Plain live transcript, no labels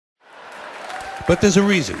But there's a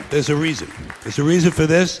reason. There's a reason. There's a reason for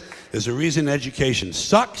this. There's a reason education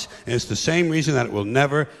sucks, and it's the same reason that it will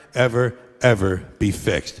never, ever, ever be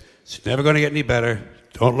fixed. It's never going to get any better.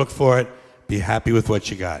 Don't look for it. Be happy with what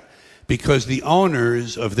you got. Because the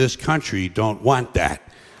owners of this country don't want that.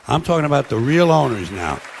 I'm talking about the real owners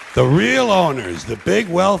now. The real owners, the big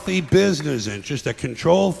wealthy business interests that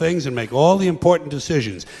control things and make all the important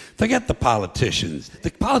decisions. Forget the politicians.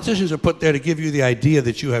 The politicians are put there to give you the idea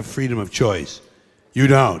that you have freedom of choice. You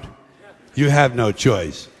don't. You have no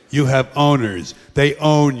choice. You have owners. They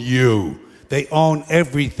own you. They own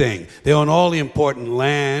everything. They own all the important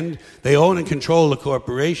land. They own and control the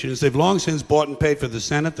corporations. They've long since bought and paid for the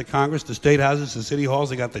Senate, the Congress, the state houses, the city halls.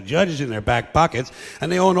 They got the judges in their back pockets.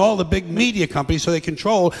 And they own all the big media companies, so they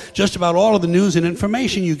control just about all of the news and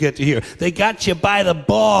information you get to hear. They got you by the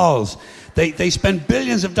balls. They spend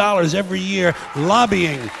billions of dollars every year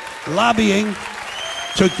lobbying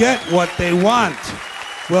to get what they want.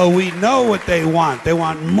 Well, we know what they want. They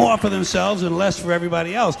want more for themselves and less for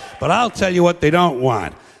everybody else. But I'll tell you what they don't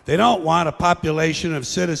want. They don't want a population of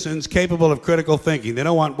citizens capable of critical thinking. They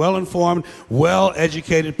don't want well-informed,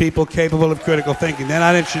 well-educated people capable of critical thinking. They're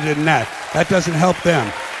not interested in that. That doesn't help them.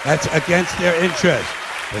 That's against their interest.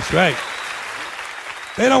 That's right.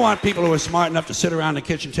 They don't want people who are smart enough to sit around the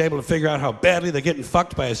kitchen table and figure out how badly they're getting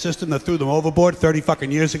fucked by a system that threw them overboard 30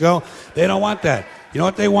 fucking years ago. They don't want that. You know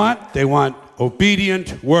what they want? They want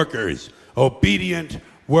obedient workers. Obedient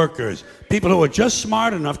workers. People who are just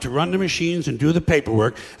smart enough to run the machines and do the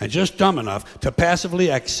paperwork and just dumb enough to passively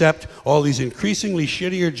accept all these increasingly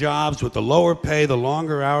shittier jobs with the lower pay, the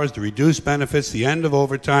longer hours, the reduced benefits, the end of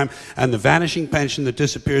overtime, and the vanishing pension that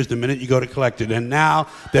disappears the minute you go to collect it. And now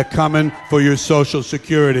they're coming for your Social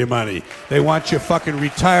Security money. They want your fucking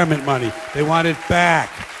retirement money. They want it back,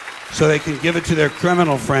 so they can give it to their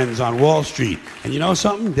criminal friends on Wall Street. And you know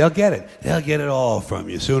something? They'll get it. They'll get it all from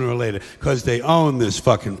you sooner or later, because they own this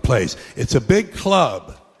fucking place. It's a big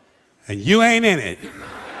club, and you ain't in it.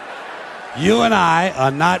 You and I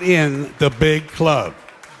are not in the big club.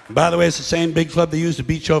 And by the way, it's the same big club they use to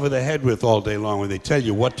beat you over the head with all day long when they tell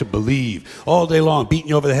you what to believe. All day long, beating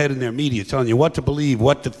you over the head in their media, telling you what to believe,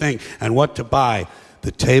 what to think, and what to buy.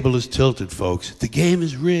 The table is tilted, folks. The game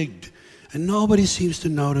is rigged. And nobody seems to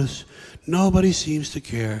notice. Nobody seems to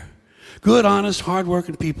care. Good, honest,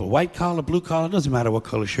 hard-working people, white collar, blue collar, doesn't matter what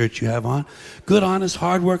color shirt you have on. Good, honest,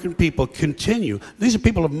 hard-working people continue. These are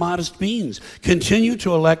people of modest means. Continue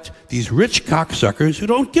to elect these rich cocksuckers who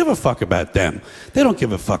don't give a fuck about them. They don't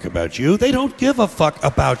give a fuck about you. They don't give a fuck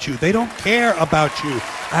about you. They don't care about you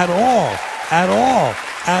at all. At all.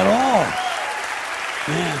 At all.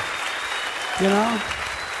 Yeah. You know?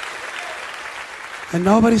 And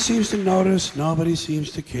nobody seems to notice, nobody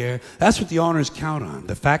seems to care. That's what the owners count on,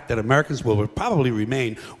 the fact that Americans will probably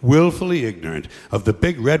remain willfully ignorant of the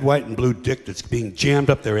big red, white, and blue dick that's being jammed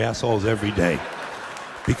up their assholes every day.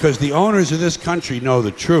 Because the owners of this country know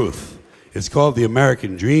the truth. It's called the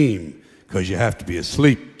American dream, because you have to be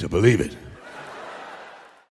asleep to believe it.